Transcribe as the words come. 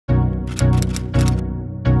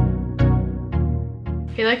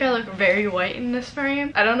I feel like I look very white in this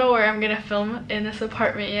frame. I don't know where I'm gonna film in this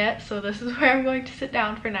apartment yet, so this is where I'm going to sit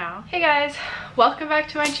down for now. Hey guys, welcome back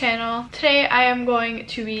to my channel. Today I am going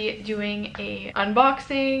to be doing a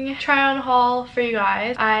unboxing try on haul for you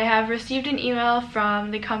guys. I have received an email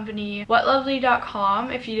from the company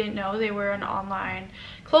whatlovely.com. If you didn't know, they were an online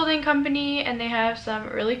clothing company and they have some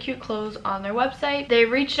really cute clothes on their website. They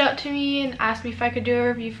reached out to me and asked me if I could do a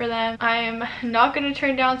review for them. I am not going to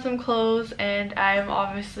turn down some clothes, and I am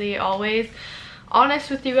obviously always honest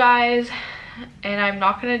with you guys, and I'm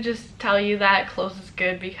not going to just tell you that clothes is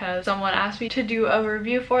good because someone asked me to do a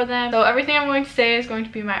review for them. So everything I'm going to say is going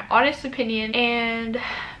to be my honest opinion, and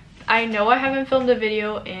I know I haven't filmed a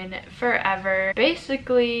video in forever.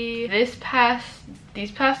 Basically, these past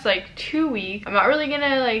like 2 weeks, I'm not really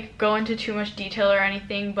gonna like go into too much detail or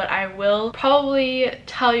anything, but I will probably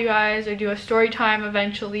tell you guys or do a story time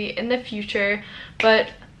eventually in the future. But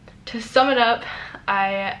to sum it up,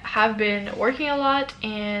 I have been working a lot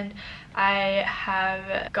and I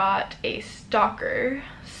have got a stalker.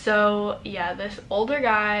 So yeah, this older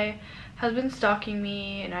guy has been stalking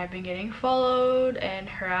me and I've been getting followed and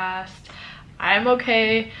harassed. I'm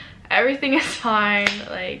okay, everything is fine,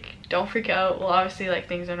 like don't freak out. Well, obviously like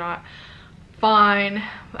things are not fine,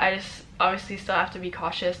 I just obviously still have to be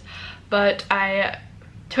cautious, but I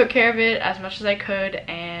took care of it as much as I could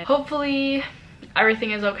and hopefully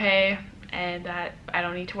everything is okay and that I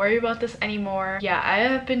don't need to worry about this anymore. Yeah, I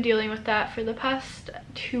have been dealing with that for the past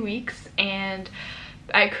 2 weeks and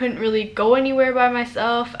I couldn't really go anywhere by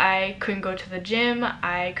myself. I couldn't go to the gym.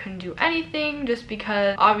 I couldn't do anything just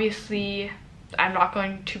because obviously I'm not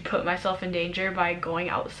going to put myself in danger by going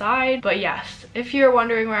outside. But yes, if you're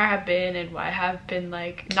wondering where I have been and why I have been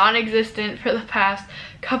like non-existent for the past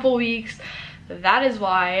couple weeks, that is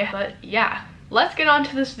why. But yeah, let's get on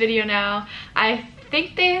to this video now. I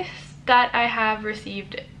think that I have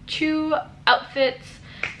received 2 outfits,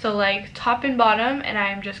 so like top and bottom, and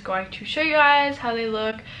I'm just going to show you guys how they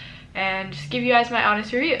look and just give you guys my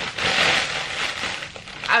honest review.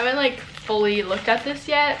 I haven't like fully looked at this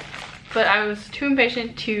yet, but I was too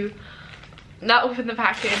impatient to not open the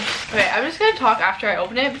package. Okay, I'm just gonna talk after I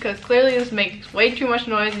open it because clearly this makes way too much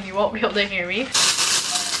noise and you won't be able to hear me.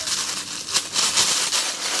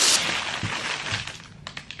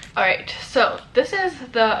 Alright, so this is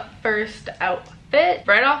the first outfit.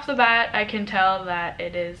 Right off the bat, I can tell that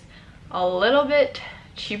it is a little bit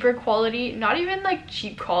cheaper quality. Not even like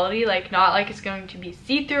cheap quality, like not like it's going to be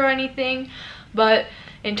see-through or anything, but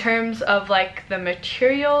in terms of like the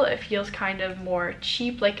material, it feels kind of more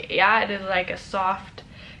cheap. Like yeah, it is like a soft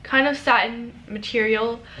kind of satin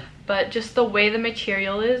material, but just the way the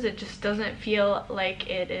material is, it just doesn't feel like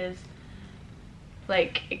it is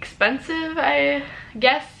like expensive, I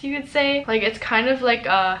guess you could say. Like it's kind of like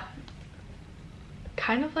a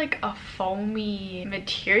foamy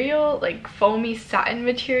material, like foamy satin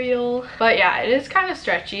material, but yeah, it is kind of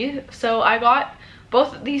stretchy. So I got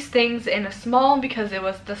both of these things in a small because it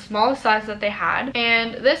was the smallest size that they had.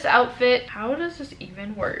 And this outfit, how does this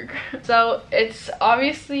even work? So it's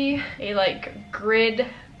obviously a like grid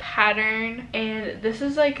pattern, and this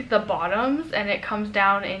is like the bottoms and it comes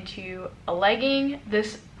down into a legging.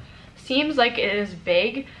 This seems like it is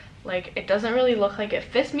big, like it doesn't really look like it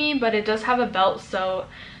fits me, but it does have a belt, so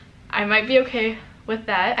I might be okay with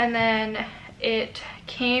that. And then it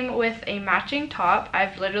came with a matching top.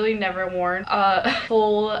 I've literally never worn a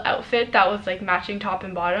full outfit that was like matching top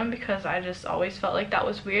and bottom because I just always felt like that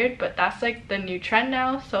was weird, but that's like the new trend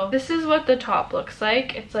now. So this is what the top looks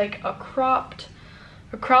like. It's like a crop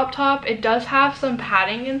top. It does have some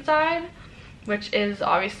padding inside, which is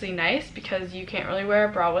obviously nice because you can't really wear a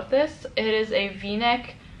bra with this. It is a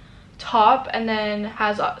v-neck top and then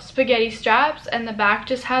has spaghetti straps, and the back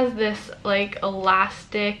just has this like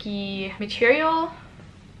elasticy material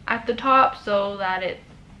at the top so that it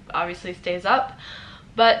obviously stays up,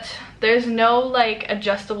 but there's no like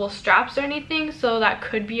adjustable straps or anything, so that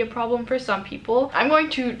could be a problem for some people. I'm going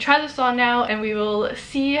to try this on now and we will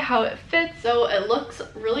see how it fits. So it looks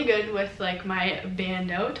really good with like my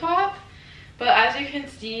bandeau top, but as you can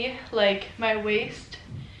see, like my waist,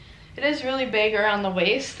 it is really big around the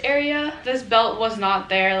waist area. This belt was not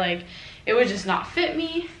there, like it would just not fit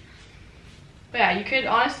me. But yeah, you could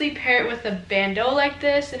honestly pair it with a bandeau like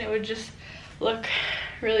this and it would just look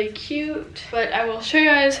really cute. But I will show you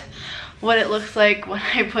guys what it looks like when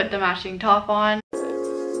I put the matching top on.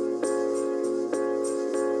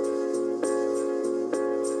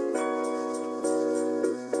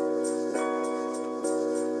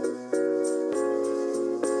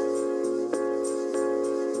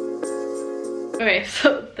 Okay,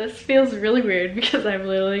 so this feels really weird because I've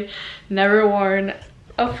literally never worn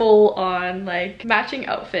a full-on like matching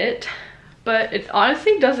outfit, but it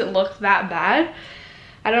honestly doesn't look that bad.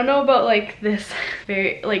 I don't know about like this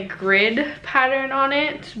very like grid pattern on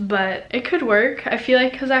it, but it could work. I feel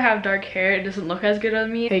like because I have dark hair, it doesn't look as good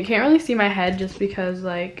on me. You can't really see my head just because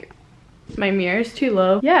like my mirror is too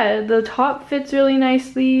low. Yeah, the top fits really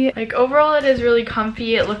nicely. Like overall it is really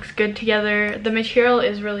comfy. It looks good together. The material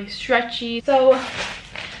is really stretchy. So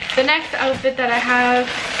the next outfit that I have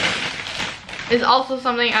is also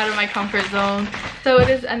something out of my comfort zone. So it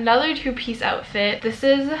is another two-piece outfit. This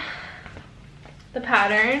is the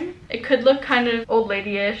pattern. It could look kind of old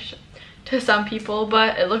lady-ish to some people,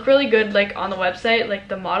 but it looked really good like on the website, like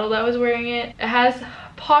the model that was wearing it. It has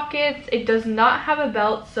pockets. It does not have a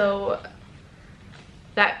belt, so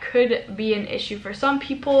that could be an issue for some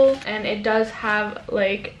people. And it does have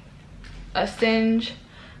like a cinch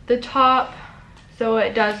the top, so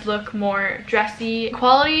it does look more dressy.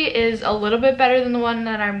 Quality is a little bit better than the one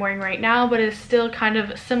that I'm wearing right now, but it's still kind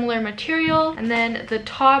of similar material. And then the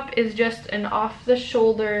top is just an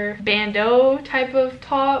off-the-shoulder bandeau type of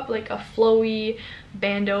top, like a flowy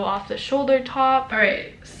bandeau off-the-shoulder top. All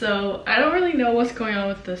right, so I don't really know what's going on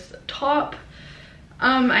with this top.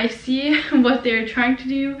 I see what they're trying to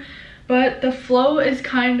do, but the flow is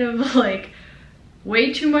kind of like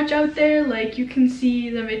way too much out there. Like you can see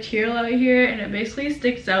the material out here and it basically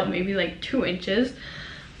sticks out maybe like 2 inches,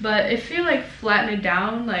 but if you like flatten it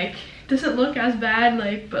down, like it doesn't look as bad.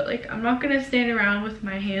 Like, but like I'm not gonna stand around with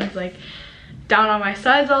my hands like down on my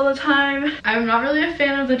sides all the time. I'm not really a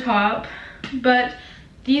fan of the top, but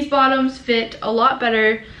these bottoms fit a lot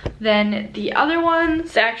better than the other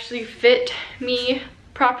ones. They actually fit me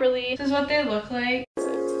properly. This is what they look like.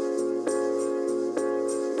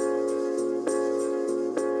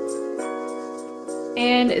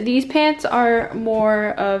 And these pants are more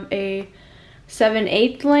of a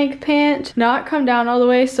 7/8 length pant, not come down all the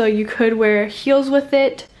way, so you could wear heels with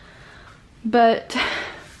it. But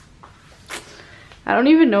I don't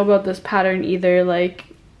even know about this pattern either. Like,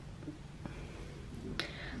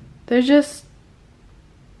 there's just,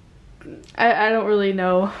 I don't really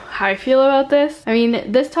know how I feel about this. I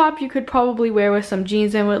mean, this top you could probably wear with some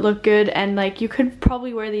jeans and would look good, and like you could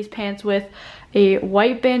probably wear these pants with a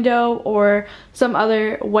white bandeau or some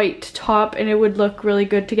other white top and it would look really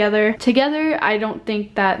good together. I don't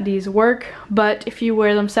think that these work, but if you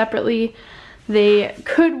wear them separately, they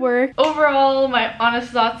could work. Overall, my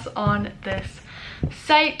honest thoughts on this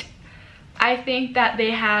site: I think that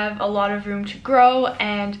they have a lot of room to grow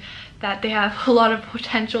and that they have a lot of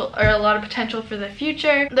potential for the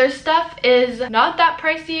future. Their stuff is not that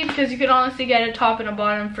pricey because you can honestly get a top and a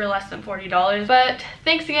bottom for less than $40. But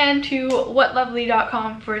thanks again to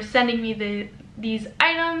whatlovely.com for sending me these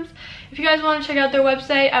items. If you guys want to check out their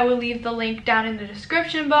website, I will leave the link down in the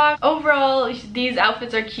description box. Overall, these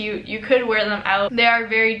outfits are cute. You could wear them out. They are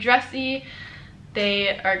very dressy.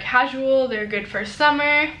 They are casual. They're good for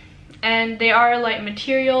summer. And they are light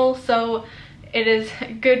material, so it is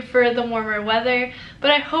good for the warmer weather. But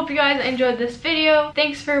I hope you guys enjoyed this video.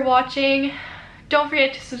 Thanks for watching. Don't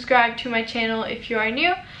forget to subscribe to my channel if you are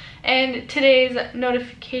new. And today's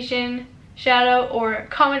notification shout out or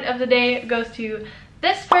comment of the day goes to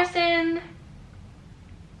this person.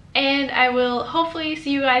 And I will hopefully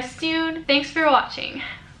see you guys soon. Thanks for watching.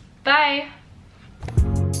 Bye.